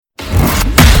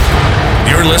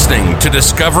You're listening to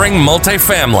Discovering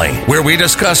Multifamily, where we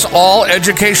discuss all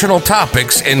educational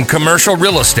topics in commercial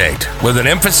real estate with an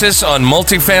emphasis on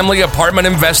multifamily apartment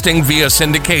investing via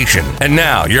syndication. And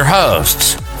now, your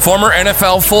hosts, former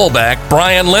NFL fullback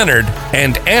Brian Leonard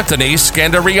and Anthony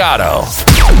Scandariato.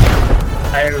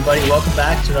 Hi, everybody. Welcome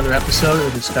back to another episode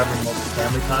of the Discovering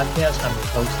Multifamily podcast. I'm your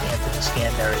host, Anthony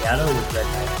Scandariato with Red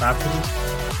Knight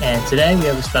Properties. And today we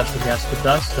have a special guest with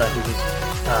us. He was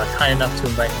kind enough to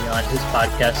invite me on his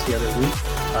podcast the other week,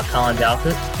 Colin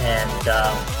Douthit. And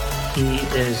he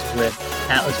is with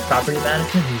Atlas Property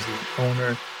Management. He's the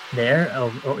owner there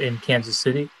in Kansas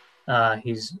City.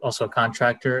 He's also a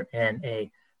contractor and a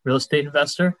real estate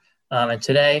investor. And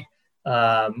today,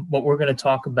 what we're going to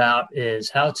talk about is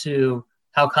how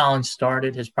Colin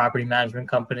started his property management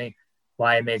company,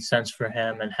 why it made sense for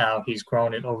him, and how he's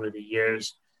grown it over the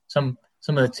years. Some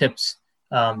of the tips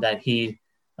that he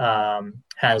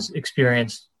has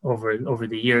experienced over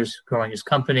the years growing his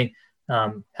company.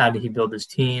 How did he build his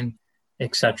team,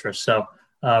 etc. So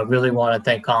really want to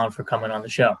thank Colin for coming on the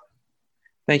show.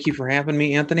 Thank you for having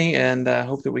me, Anthony, and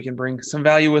hope that we can bring some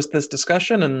value with this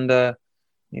discussion, and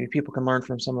maybe people can learn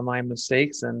from some of my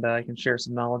mistakes, and I can share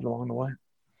some knowledge along the way.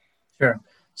 Sure.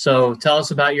 So tell us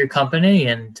about your company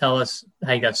and tell us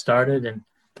how you got started and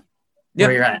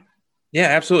where you're at. Yeah,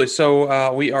 absolutely.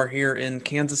 So we are here in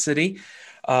Kansas City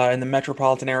in the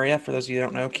metropolitan area. For those of you who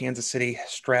don't know, Kansas City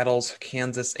straddles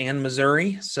Kansas and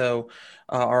Missouri. So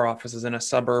our office is in a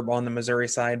suburb on the Missouri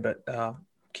side, but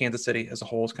Kansas City as a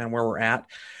whole is kind of where we're at.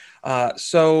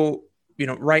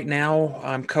 Right now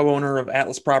I'm co-owner of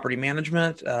Atlas Property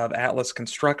Management, of Atlas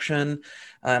Construction,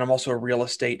 and I'm also a real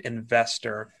estate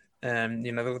investor. And,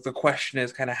 the question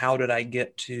is kind of how did I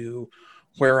get to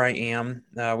where I am?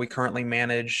 We currently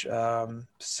manage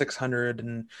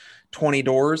 620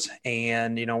 doors,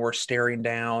 and, we're staring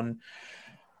down,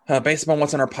 based upon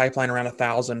what's in our pipeline, around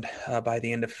 1,000 by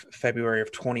the end of February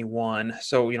of 21.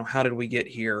 So, how did we get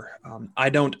here? I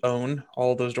don't own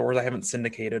all of those doors. I haven't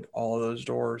syndicated all of those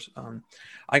doors.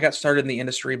 I got started in the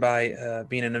industry by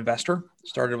being an investor.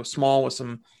 Started with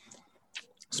some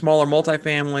smaller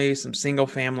multifamily, some single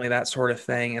family, that sort of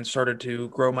thing, and started to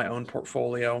grow my own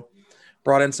portfolio.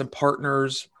 Brought in some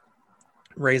partners,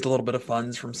 raised a little bit of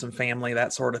funds from some family,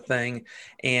 that sort of thing,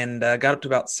 and got up to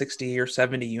about 60 or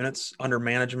 70 units under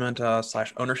management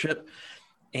 / ownership.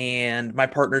 And my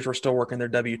partners were still working their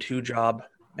W-2 job,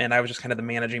 and I was just kind of the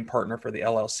managing partner for the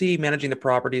LLC, managing the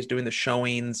properties, doing the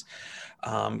showings,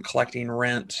 collecting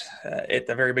rent. At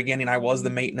the very beginning, I was the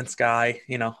maintenance guy.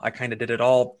 I kind of did it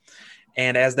all.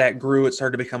 And as that grew, it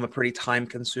started to become a pretty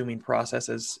time-consuming process,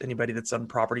 as anybody that's done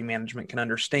property management can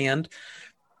understand.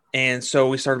 And so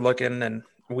we started looking, and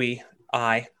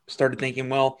I started thinking,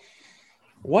 well,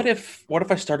 what if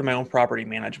I started my own property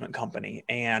management company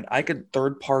and I could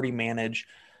third-party manage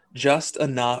just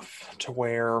enough to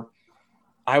where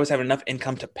I was having enough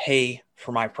income to pay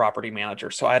for my property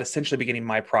manager. So I'd essentially be getting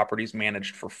my properties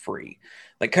managed for free,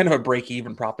 like kind of a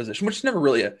break-even proposition, which is never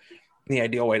really the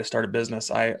ideal way to start a business.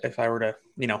 If I were to,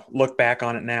 look back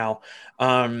on it now.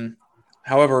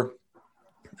 However,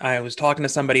 I was talking to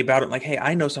somebody about it, like, hey,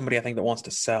 I know somebody I think that wants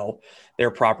to sell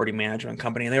their property management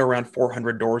company, and they were around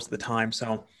 400 doors at the time.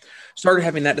 So started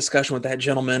having that discussion with that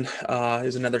gentleman.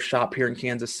 There's another shop here in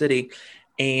Kansas City.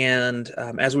 And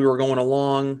as we were going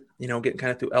along, getting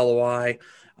kind of through LOI,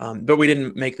 but we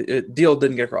didn't make the deal,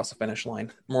 didn't get across the finish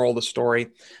line. Moral of the story,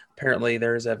 apparently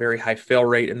there's a very high fail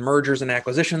rate in mergers and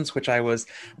acquisitions, which I was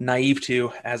naive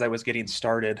to as I was getting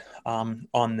started on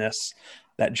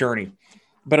that journey.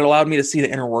 But it allowed me to see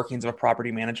the inner workings of a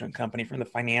property management company from the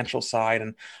financial side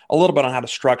and a little bit on how to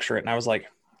structure it. And I was like,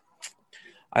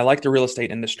 I like the real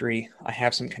estate industry. I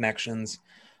have some connections.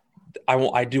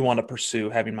 I do want to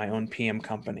pursue having my own PM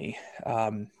company,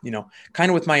 kind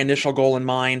of with my initial goal in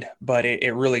mind, but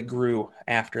it really grew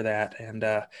after that. And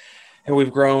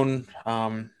we've grown,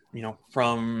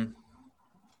 from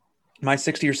my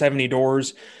 60 or 70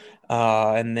 doors,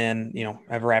 and then,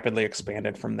 I've rapidly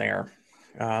expanded from there.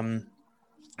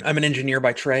 I'm an engineer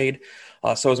by trade.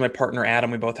 So is my partner,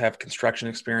 Adam. We both have construction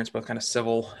experience, both kind of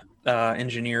civil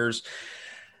engineers.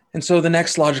 And so the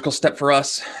next logical step for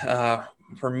us,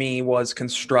 for me, was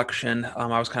construction.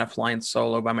 I was kind of flying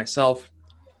solo by myself.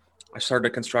 I started a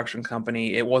construction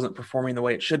company. It wasn't performing the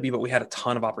way it should be, but we had a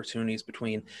ton of opportunities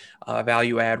between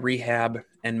value add, rehab,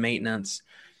 and maintenance.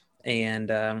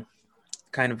 And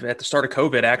kind of at the start of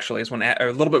COVID, actually, is when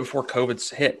a little bit before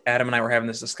COVID hit, Adam and I were having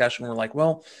this discussion. We're like,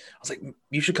 well, I was like,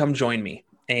 you should come join me.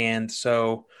 And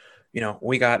so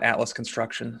we got Atlas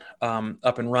Construction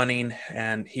up and running,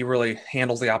 and he really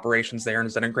handles the operations there and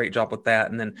has done a great job with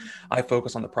that. And then I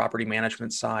focus on the property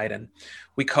management side, and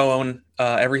we co-own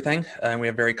everything, and we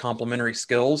have very complementary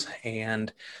skills,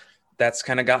 and that's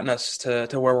kind of gotten us to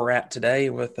where we're at today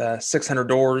with 600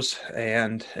 doors.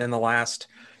 And in the last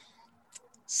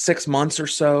 6 months or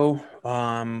so,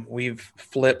 we've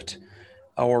flipped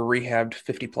or rehabbed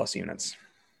 50 plus units.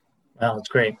 Wow, that's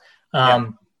great.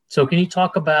 So can you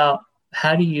talk about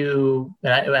how do you,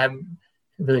 and I haven't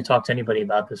really talked to anybody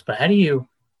about this, but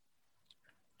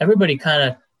everybody kind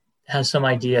of has some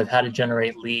idea of how to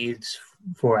generate leads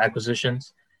for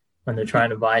acquisitions when they're trying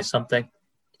to buy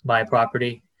a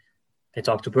property. They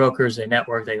talk to brokers, they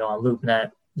network, they go on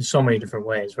LoopNet. There's so many different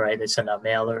ways, right? They send out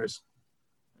mailers.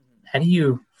 How do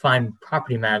you find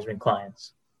property management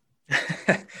clients?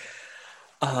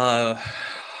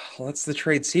 That's the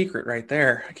trade secret right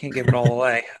there. I can't give it all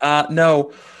away.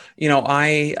 No,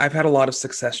 I've had a lot of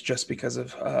success just because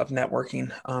of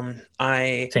networking.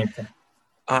 Same thing.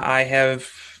 I have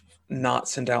not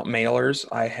sent out mailers.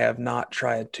 I have not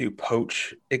tried to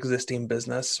poach existing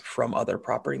business from other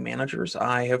property managers.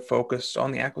 I have focused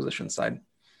on the acquisition side.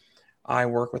 I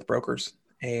work with brokers,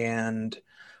 and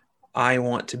I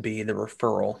want to be the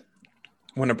referral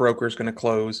when a broker is going to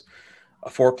close a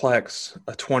fourplex,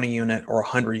 a 20 unit, or a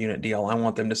 100 unit deal. I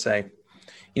want them to say,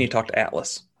 you need to talk to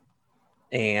Atlas,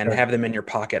 and Sure. have them in your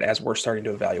pocket as we're starting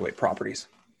to evaluate properties.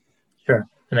 Sure.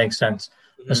 That makes sense.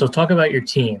 Mm-hmm. So talk about your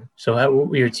team.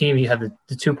 So your team, you have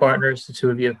the two partners, the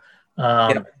two of you.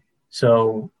 Yep.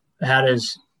 So how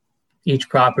does each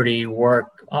property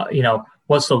work?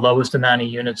 What's the lowest amount of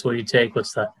units will you take?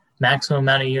 What's the maximum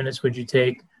amount of units would you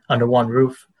take under one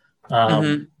roof?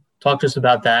 Talk to us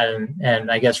about that.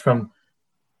 And I guess from,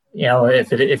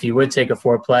 if you would take a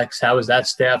fourplex, how is that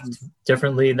staffed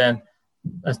differently than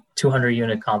a 200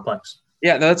 unit complex?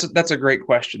 Yeah, that's a great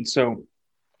question. So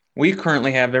we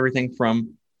currently have everything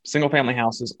from single family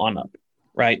houses on up,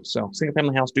 right? So single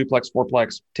family house, duplex,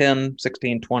 fourplex, 10,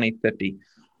 16, 20, 50.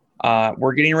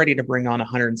 We're getting ready to bring on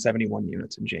 171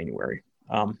 units in January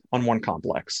on one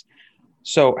complex.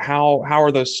 So how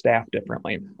are those staffed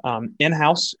differently?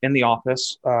 In-house, in the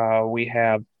office, we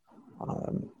have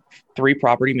 3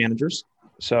 property managers.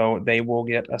 So they will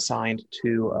get assigned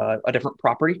to a different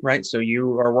property, right? So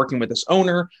you are working with this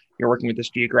owner, you're working with this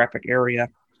geographic area,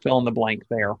 fill in the blank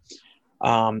there.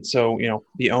 So,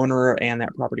 the owner and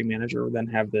that property manager will then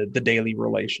have the daily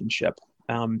relationship.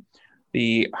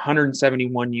 The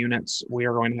 171 units, we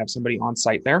are going to have somebody on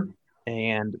site there,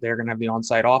 and they're going to have the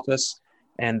on-site office,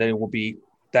 and they will be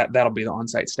that'll be the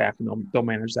on-site staff, and they'll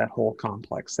manage that whole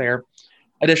complex there.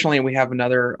 Additionally, we have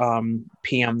another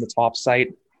PM that's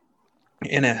off-site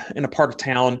in a part of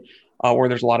town where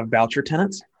there's a lot of voucher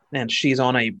tenants, and she's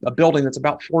on a building that's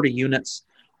about 40 units,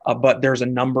 but there's a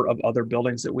number of other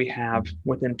buildings that we have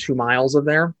within 2 miles of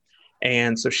there,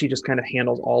 and so she just kind of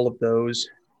handles all of those,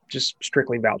 just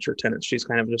strictly voucher tenants. She's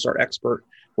kind of just our expert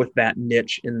with that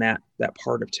niche in that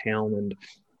part of town, and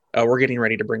we're getting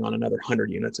ready to bring on another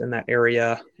 100 units in that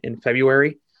area in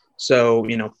February. So,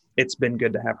 it's been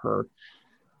good to have her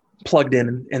plugged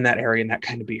in that area, and that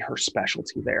kind of be her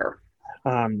specialty there.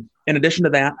 In addition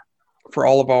to that, for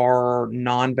all of our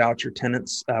non-voucher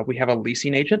tenants, we have a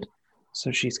leasing agent. So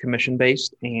she's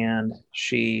commission-based, and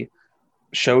she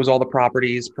shows all the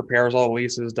properties, prepares all the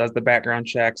leases, does the background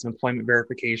checks, employment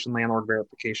verification, landlord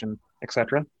verification,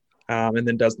 etc., and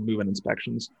then does the move-in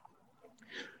inspections.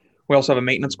 We also have a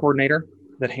maintenance coordinator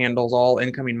that handles all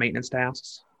incoming maintenance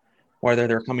tasks, whether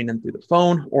they're coming in through the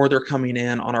phone or they're coming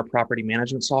in on our property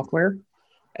management software.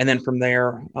 And then from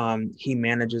there, he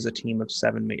manages a team of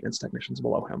 7 maintenance technicians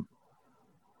below him.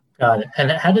 Got it.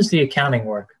 And how does the accounting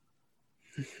work?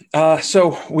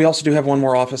 So we also do have one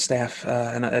more office staff,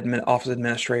 an office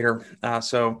administrator.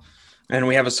 And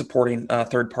we have a supporting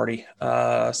third-party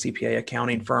CPA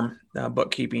accounting firm,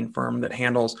 bookkeeping firm that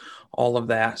handles all of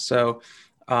that. So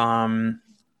our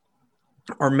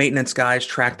maintenance guys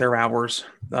track their hours.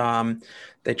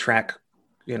 They track,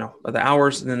 the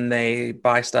hours, and then they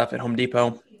buy stuff at Home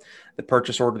Depot. The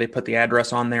purchase order, they put the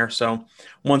address on there. So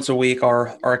once a week,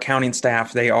 our accounting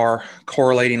staff, they are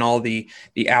correlating all the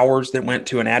hours that went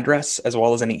to an address, as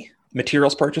well as any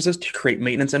materials purchases, to create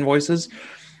maintenance invoices.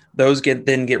 Those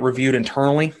then get reviewed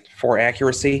internally for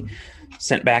accuracy,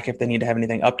 sent back if they need to have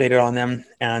anything updated on them.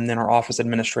 And then our office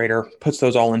administrator puts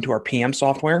those all into our PM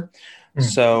software.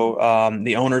 So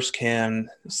the owners can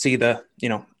see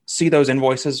those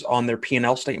invoices on their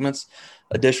P&L statements.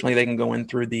 Additionally, they can go in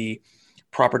through the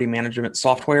property management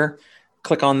software,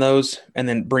 click on those, and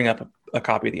then bring up a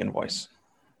copy of the invoice.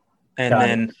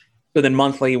 And then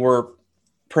monthly, we're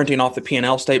printing off the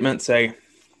P&L statement, say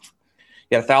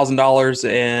you got $1,000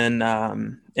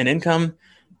 in income,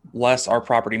 less our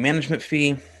property management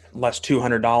fee, less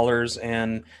 $200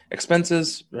 in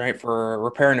expenses, right, for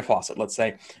repairing a faucet. Let's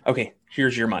say, okay,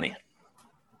 here's your money.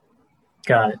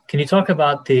 Got it. Can you talk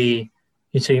about so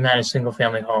you manage single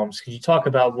family homes. Can you talk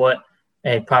about what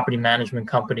a property management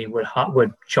company would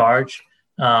charge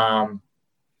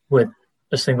with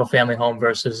a single family home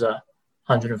versus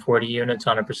 140 units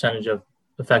on a percentage of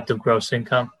effective gross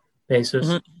income basis?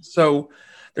 Mm-hmm. So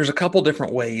there's a couple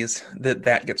different ways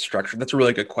that gets structured. That's a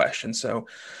really good question. So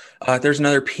there's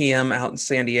another PM out in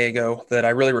San Diego that I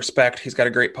really respect. He's got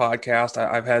a great podcast.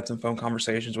 I've had some phone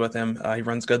conversations with him. He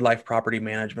runs Good Life Property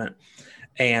Management,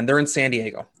 and they're in San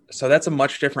Diego. So that's a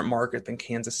much different market than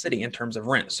Kansas City in terms of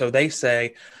rent. So they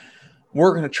say,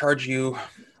 we're going to charge you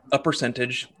a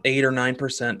percentage, 8 or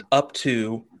 9%, up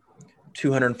to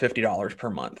 $250 per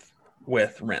month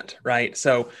with rent, right?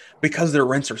 So because their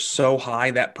rents are so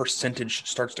high, that percentage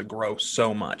starts to grow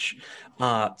so much.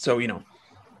 So,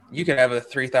 you could have a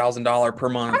 $3,000 per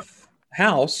month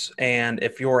house, and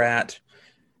if you're at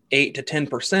 8 to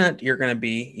 10%, you're going to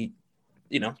be,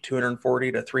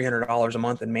 $240 to $300 a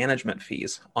month in management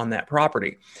fees on that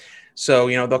property. So,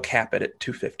 they'll cap it at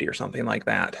 $250 or something like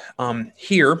that.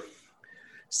 Here,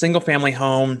 single family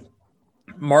home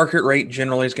market rate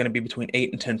generally is going to be between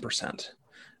 8 and 10%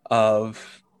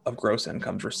 of gross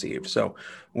incomes received. So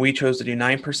we chose to do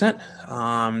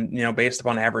 9%, based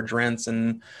upon average rents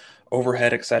and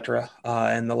overhead, et cetera,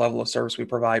 and the level of service we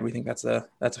provide. We think that's a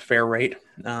fair rate.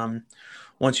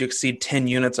 Once you exceed 10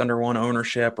 units under one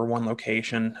ownership or one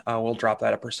location, we'll drop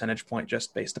that a percentage point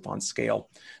just based upon scale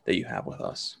that you have with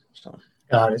us. So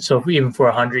got it. So even for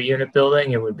a 100-unit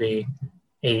building, it would be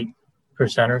 8%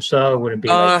 or so. It wouldn't be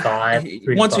like 5.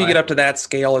 Once you get up to that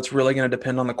scale, it's really going to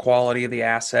depend on the quality of the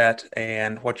asset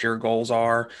and what your goals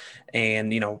are.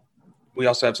 And, we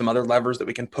also have some other levers that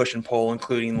we can push and pull,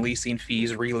 including leasing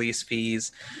fees, release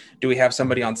fees. Do we have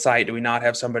somebody on site? Do we not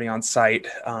have somebody on site?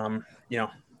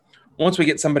 Once we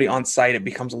get somebody on site, it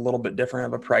becomes a little bit different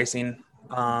of a pricing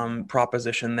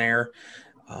proposition there.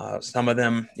 Some of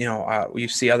them, you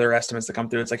see other estimates that come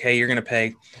through. It's like, hey, you're going to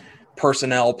pay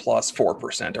personnel plus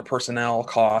 4% or personnel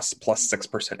costs plus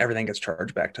 6%. Everything gets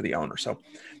charged back to the owner. So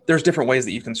there's different ways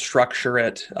that you can structure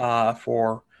it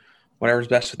for whatever's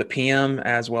best for the PM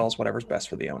as well as whatever's best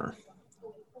for the owner.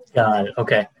 Got it.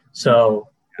 Okay. So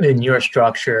in your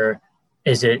structure,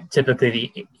 is it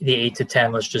typically the 8 to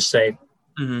 10, let's just say,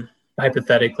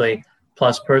 hypothetically,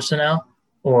 plus personnel,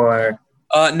 or?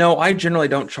 No, I generally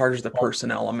don't charge the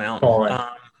personnel amount.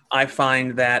 I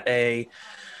find that a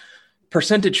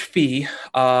percentage fee,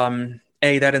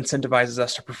 that incentivizes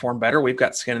us to perform better. We've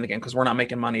got skin in the game because we're not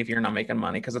making money if you're not making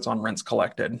money because it's on rents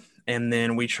collected. And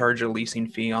then we charge a leasing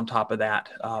fee on top of that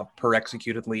per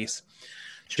executed lease.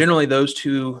 Generally,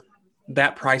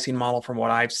 that pricing model from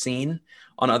what I've seen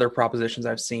on other propositions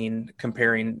I've seen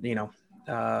comparing,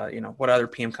 what other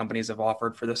PM companies have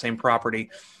offered for the same property.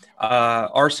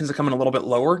 Ours tends to come in a little bit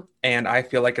lower, and I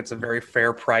feel like it's a very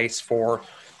fair price for,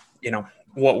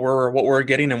 what we're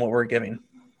getting and what we're giving.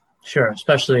 Sure,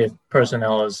 especially if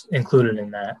personnel is included in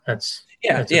that. That's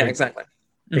exactly.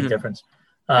 Big difference.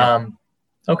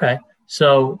 Okay,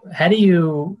 so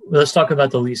let's talk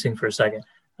about the leasing for a second.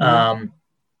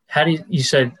 How do you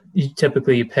said you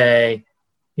typically pay?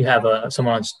 You have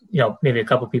someone on, maybe a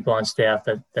couple people on staff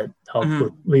that help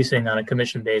with leasing on a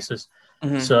commission basis.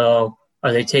 So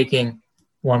are they taking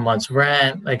 1 month's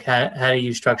rent? Like how do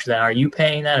you structure that? Are you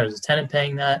paying that, or is the tenant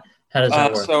paying that? How does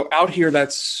that work? So out here,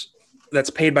 that's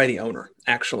paid by the owner,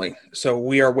 actually. So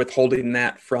we are withholding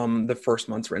that from the first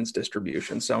month's rents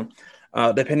distribution. So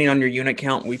depending on your unit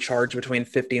count, we charge between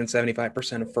 50 and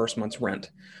 75% of first month's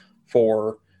rent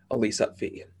for a lease-up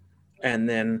fee. And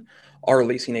then our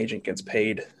leasing agent gets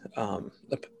paid a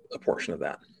portion of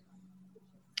that.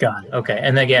 Got it. Okay.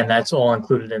 And again, that's all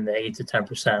included in the 8 to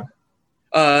 10%.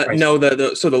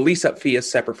 No, so the lease-up fee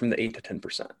is separate from the 8 to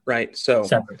 10%, right? So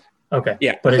separate. Okay.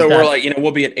 Yeah. But so we're like,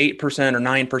 we'll be at 8% or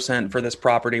 9% for this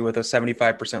property with a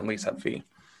 75% lease-up fee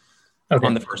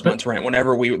on the first month's rent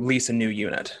whenever we lease a new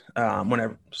unit.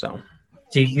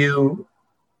 Do you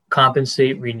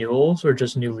compensate renewals or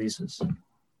just new leases?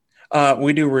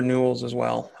 We do renewals as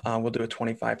well. We'll do a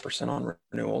 25% on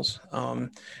renewals.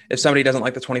 If somebody doesn't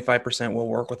like the 25%, we'll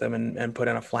work with them and put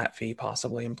in a flat fee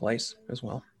possibly in place as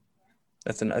well.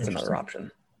 That's another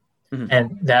option.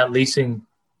 And that leasing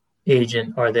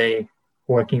agent, are they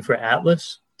working for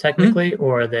Atlas technically,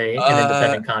 or are they an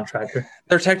independent contractor?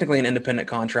 They're technically an independent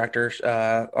contractor.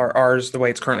 Ours, the way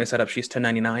it's currently set up, she's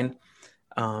 1099.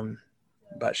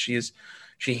 But she is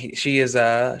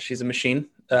a machine.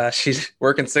 She's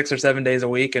working 6 or 7 days a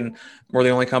week, and we're the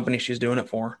only company she's doing it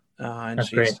for. And That's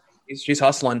great. she's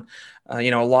hustling.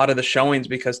 A lot of the showings,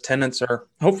 because tenants are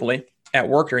hopefully at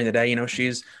work during the day.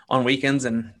 She's on weekends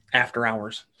and after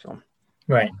hours. So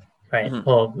Right. Mhm.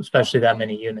 Well, especially that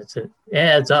many units, it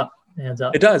adds up.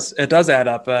 It does. It does add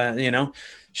up.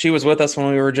 She was with us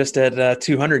when we were just at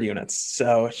 200 units.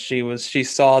 So she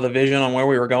saw the vision on where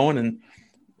we were going,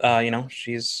 and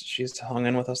she's hung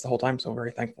in with us the whole time. So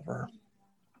very thankful for her.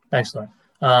 Excellent.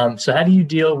 So how do you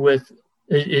deal with,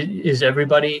 is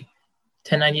everybody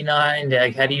 1099?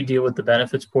 Like, how do you deal with the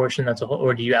benefits portion?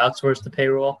 Or do you outsource the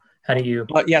payroll? How do you?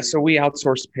 So we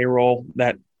outsource payroll.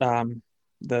 That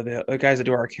the guys that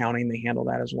do our accounting, they handle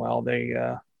that as well.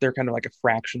 They're kind of like a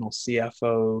fractional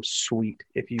CFO suite,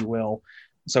 if you will.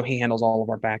 So he handles all of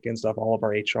our back end stuff, all of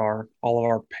our HR, all of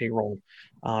our payroll.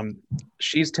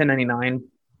 She's 1099.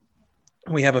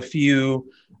 We have a few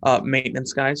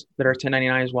maintenance guys that are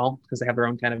 1099 as well, because they have their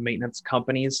own kind of maintenance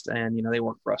companies, and they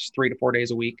work for us 3 to 4 days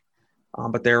a week.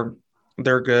 But they're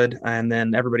good, and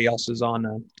then everybody else is on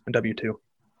a W-2.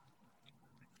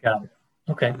 Got it.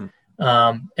 Okay.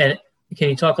 Mm-hmm. And can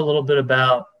you talk a little bit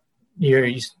about you're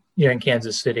in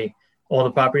Kansas City? All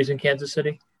the properties in Kansas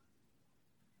City?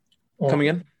 Come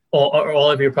again? All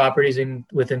of your properties in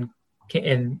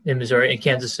Missouri, in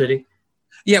Kansas City?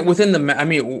 Yeah,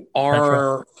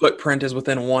 our footprint is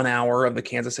within 1 hour of the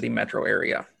Kansas City metro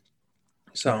area.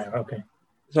 So, okay.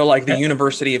 So like the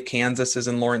University of Kansas is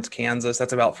in Lawrence, Kansas.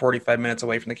 That's about 45 minutes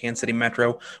away from the Kansas City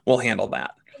metro. We'll handle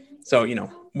that. So,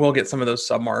 we'll get some of those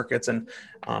submarkets. And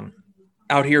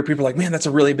out here, people are like, man, that's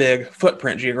a really big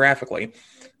footprint geographically.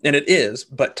 And it is,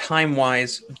 but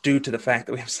time-wise, due to the fact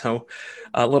that we have so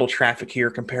little traffic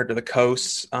here compared to the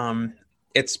coasts,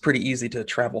 it's pretty easy to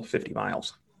travel 50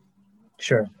 miles.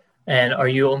 Sure. And are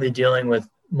you only dealing with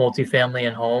multifamily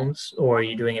and homes, or are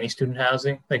you doing any student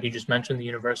housing, like you just mentioned, the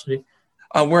university?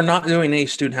 We're not doing any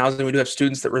student housing. We do have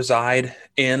students that reside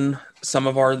in some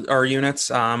of our units.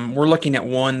 We're looking at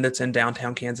one that's in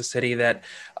downtown Kansas City that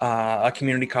a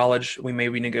community college, we may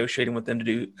be negotiating with them to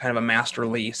do kind of a master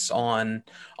lease on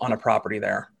a property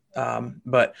there.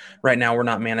 But right now we're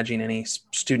not managing any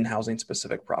student housing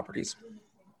specific properties.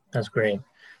 That's great.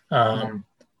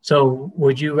 So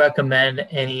would you recommend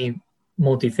any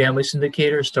multifamily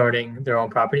syndicators starting their own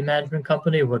property management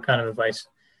company? What kind of advice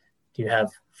do you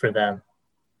have for them?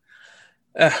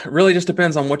 Really just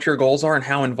depends on what your goals are and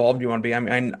how involved you want to be. I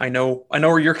mean, I know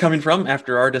where you're coming from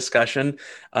after our discussion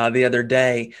the other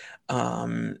day.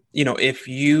 If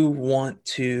you want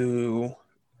to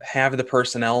have the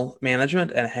personnel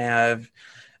management and have,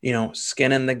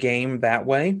 skin in the game that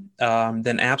way,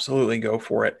 then absolutely go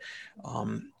for it.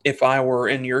 If I were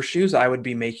in your shoes, I would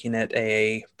be making it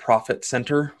a profit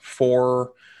center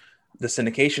for the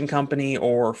syndication company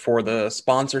or for the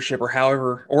sponsorship, or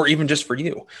however, or even just for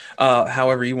you,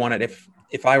 however you want it.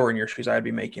 If I were in your shoes, I'd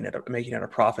be making it a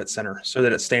profit center so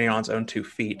that it's standing on its own 2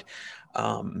 feet.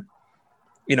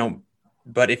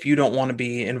 But if you don't want to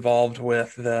be involved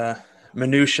with the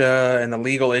minutia and the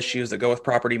legal issues that go with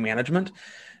property management,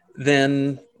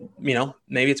 then,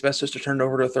 maybe it's best just to turn it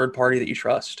over to a third party that you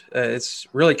trust. It's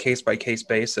really case by case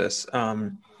basis.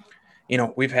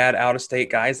 We've had out of state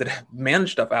guys that have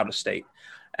managed stuff out of state,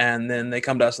 and then they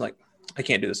come to us and like, I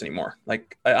can't do this anymore.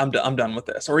 Like I'm done with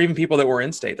this. Or even people that were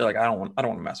in state, they're like, I don't want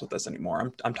to mess with this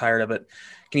anymore. I'm tired of it.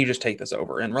 Can you just take this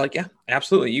over? And we're like, yeah,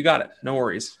 absolutely. You got it. No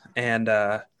worries. And,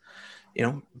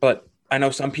 but I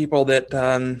know some people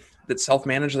that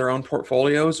self-manage their own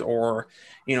portfolios, or,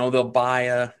 they'll buy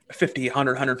a 50,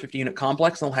 100, 150 unit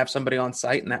complex, and they'll have somebody on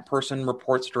site, and that person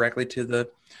reports directly to the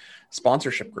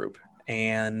sponsorship group.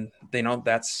 And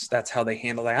that's how they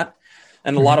handle that.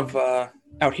 And a lot of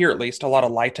out here, at least, a lot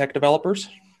of LIHTC developers,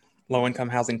 low income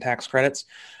housing tax credits,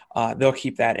 they'll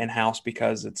keep that in house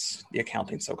because the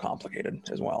accounting's so complicated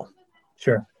as well.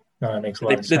 Sure, no, that makes a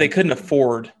lot of sense. They couldn't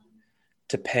afford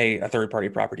to pay a third party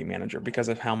property manager because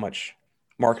of how much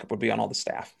markup would be on all the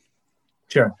staff.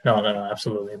 Sure, no,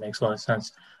 absolutely, it makes a lot of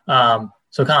sense. So,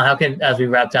 Colin, as we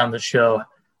wrap down the show,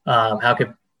 how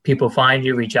can people find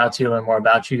you, reach out to you, learn more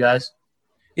about you guys?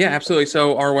 Yeah, absolutely.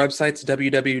 So our website's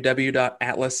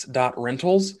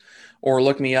www.atlas.rentals, or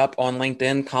look me up on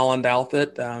LinkedIn, Colin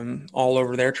Douthit, all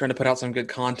over there, trying to put out some good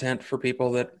content for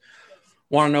people that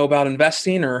want to know about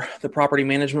investing or the property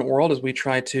management world, as we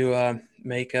try to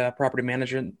make property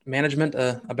management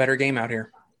a better game out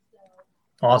here.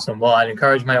 Awesome. Well, I'd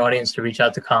encourage my audience to reach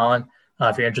out to Colin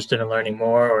if you're interested in learning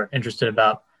more or interested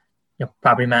about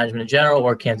property management in general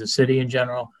or Kansas City in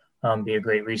general. Be a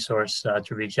great resource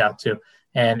to reach out to.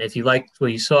 And if you liked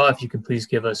what you saw, if you could please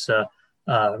give us a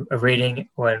a rating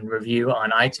or a review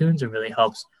on iTunes. It really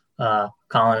helps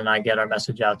Colin and I get our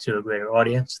message out to a greater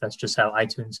audience. That's just how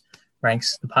iTunes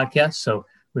ranks the podcast. So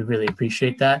we really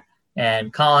appreciate that.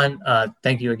 And Colin,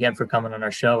 thank you again for coming on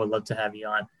our show. I'd love to have you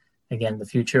on again in the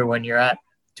future when you're at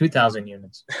 2,000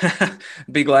 units.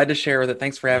 Be glad to share with it.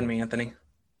 Thanks for having me, Anthony.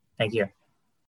 Thank you.